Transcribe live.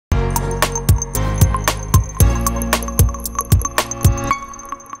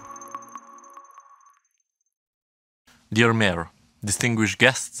Dear Mayor, distinguished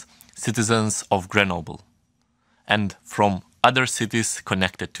guests, citizens of Grenoble, and from other cities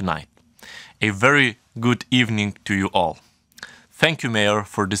connected tonight, a very good evening to you all. Thank you, Mayor,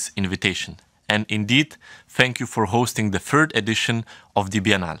 for this invitation, and indeed, thank you for hosting the third edition of the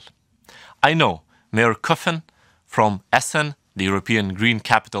Biennale. I know Mayor Koffen from Essen, the European Green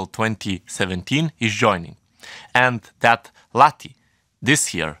Capital 2017, is joining, and that Lahti,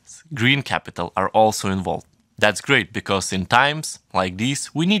 this year's Green Capital, are also involved. That's great, because in times like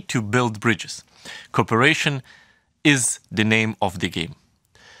these, we need to build bridges. Cooperation is the name of the game.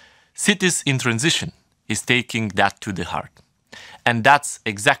 Cities in Transition is taking that to the heart. And that's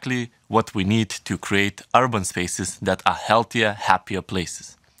exactly what we need to create urban spaces that are healthier, happier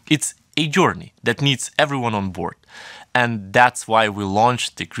places. It's a journey that needs everyone on board. And that's why we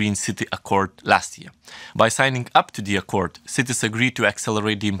launched the Green City Accord last year. By signing up to the Accord, cities agreed to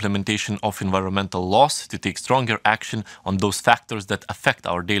accelerate the implementation of environmental laws to take stronger action on those factors that affect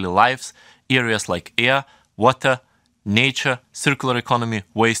our daily lives, areas like air, water, nature, circular economy,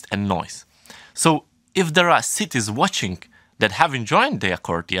 waste and noise. So if there are cities watching that haven't joined the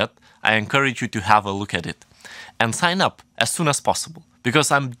Accord yet, I encourage you to have a look at it and sign up as soon as possible.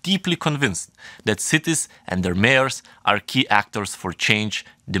 Because I'm deeply convinced that cities and their mayors are key actors for change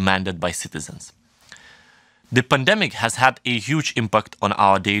demanded by citizens. The pandemic has had a huge impact on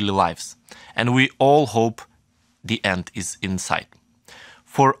our daily lives, and we all hope the end is in sight.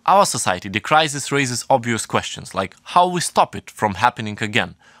 For our society, the crisis raises obvious questions like how we stop it from happening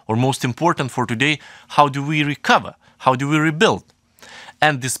again, or most important for today, how do we recover, how do we rebuild?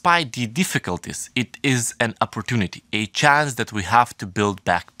 And despite the difficulties, it is an opportunity, a chance that we have to build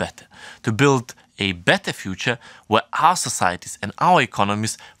back better, to build a better future where our societies and our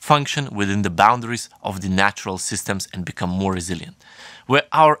economies function within the boundaries of the natural systems and become more resilient, where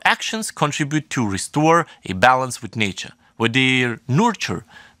our actions contribute to restore a balance with nature, where they nurture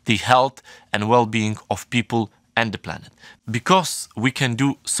the health and well-being of people and the planet, because we can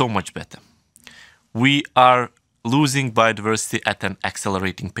do so much better. We are losing biodiversity at an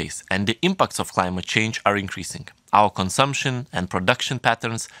accelerating pace, and the impacts of climate change are increasing. Our consumption and production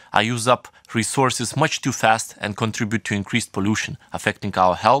patterns use up resources much too fast and contribute to increased pollution, affecting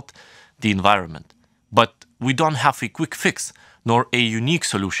our health, the environment. But we don't have a quick fix, nor a unique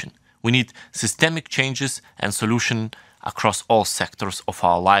solution. We need systemic changes and solutions across all sectors of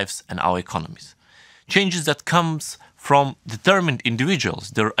our lives and our economies. Changes that comes from determined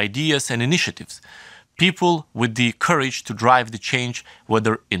individuals, their ideas and initiatives, people with the courage to drive the change,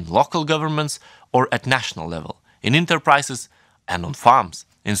 whether in local governments or at national level, in enterprises and on farms,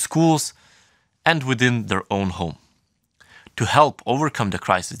 in schools and within their own home. To help overcome the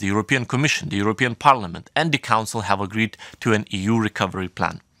crisis, the European Commission, the European Parliament and the Council have agreed to an EU recovery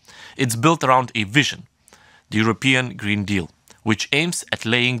plan. It's built around a vision, the European Green Deal, which aims at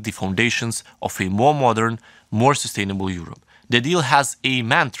laying the foundations of a more modern, more sustainable Europe. The deal has a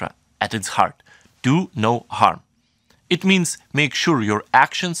mantra at its heart: do no harm. It means make sure your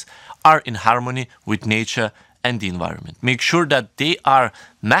actions are in harmony with nature and the environment. Make sure that they are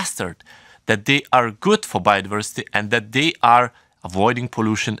mastered, that they are good for biodiversity, and that they are avoiding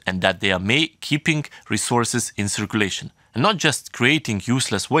pollution, and that they are keeping resources in circulation, and not just creating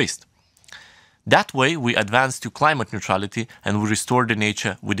useless waste. That way we advance to climate neutrality and we restore the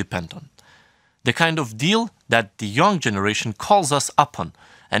nature we depend on. The kind of deal that the young generation calls us upon,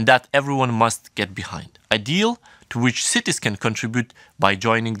 and that everyone must get behind. A deal to which cities can contribute by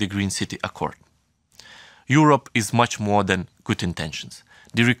joining the Green City Accord. Europe is much more than good intentions.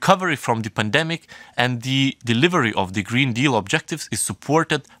 The recovery from the pandemic and the delivery of the Green Deal objectives is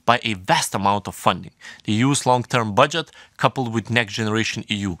supported by a vast amount of funding. The EU's long-term budget, coupled with Next Generation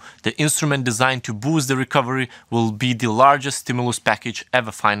EU, the instrument designed to boost the recovery, will be the largest stimulus package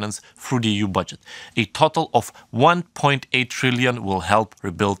ever financed through the EU budget. A total of 1.8 trillion will help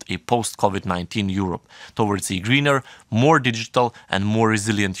rebuild a post-COVID-19 Europe towards a greener, more digital and more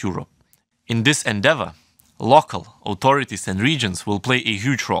resilient Europe. In this endeavor, local authorities and regions will play a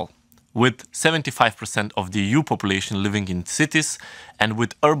huge role. With 75% of the EU population living in cities and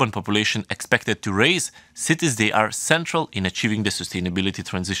with urban population expected to rise, cities they are central in achieving the sustainability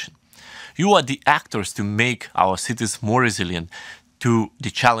transition. You are the actors to make our cities more resilient to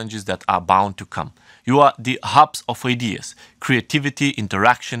the challenges that are bound to come. You are the hubs of ideas, creativity,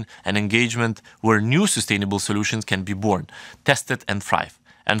 interaction and engagement where new sustainable solutions can be born, tested and thrive.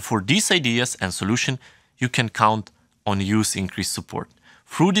 And for these ideas and solutions, you can count on EU's increased support.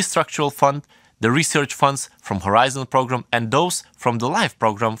 Through the structural fund, the research funds from Horizon program and those from the LIFE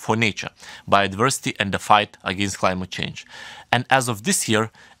program for nature, biodiversity and the fight against climate change. And as of this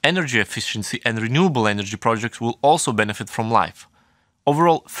year, energy efficiency and renewable energy projects will also benefit from LIFE.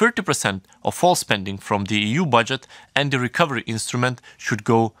 Overall, 30% of all spending from the EU budget and the recovery instrument should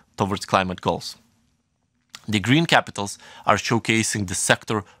go towards climate goals. The green capitals are showcasing the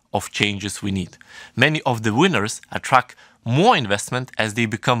sector of changes we need. Many of the winners attract more investment as they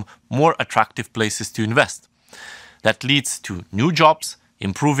become more attractive places to invest. That leads to new jobs,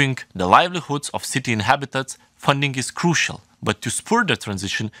 improving the livelihoods of city inhabitants. Funding is crucial, but to spur the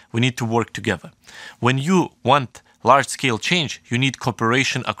transition, we need to work together. When you want large-scale change, you need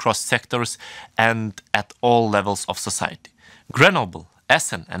cooperation across sectors and at all levels of society. Grenoble,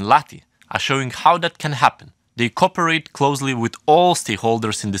 Essen and Lahti are showing how that can happen. They cooperate closely with all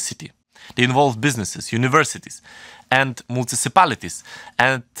stakeholders in the city. They involve businesses, universities, and municipalities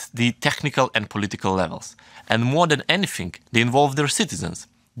at the technical and political levels. And more than anything, they involve their citizens,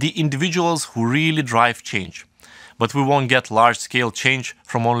 the individuals who really drive change. But we won't get large-scale change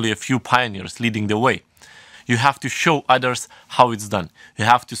from only a few pioneers leading the way. You have to show others how it's done. You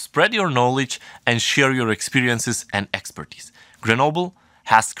have to spread your knowledge and share your experiences and expertise. Grenoble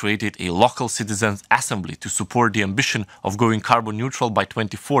has created a local citizens' assembly to support the ambition of going carbon neutral by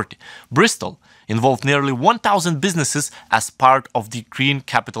 2040. Bristol involved nearly 1,000 businesses as part of the Green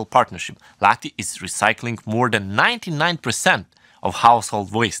Capital Partnership. Lahti is recycling more than 99% of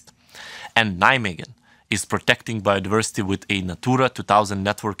household waste. And Nijmegen is protecting biodiversity with a Natura 2000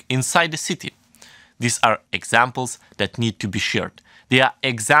 network inside the city. These are examples that need to be shared. They are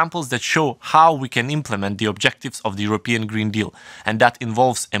examples that show how we can implement the objectives of the European Green Deal, and that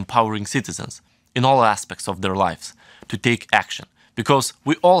involves empowering citizens in all aspects of their lives to take action, because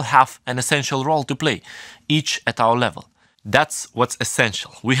we all have an essential role to play, each at our level. That's what's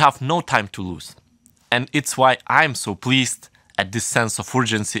essential. We have no time to lose. And it's why I'm so pleased at this sense of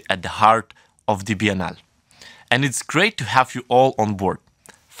urgency at the heart of the Biennale. And it's great to have you all on board.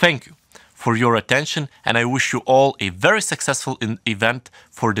 Thank you for your attention, and I wish you all a very successful event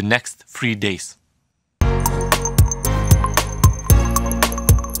for the next 3 days.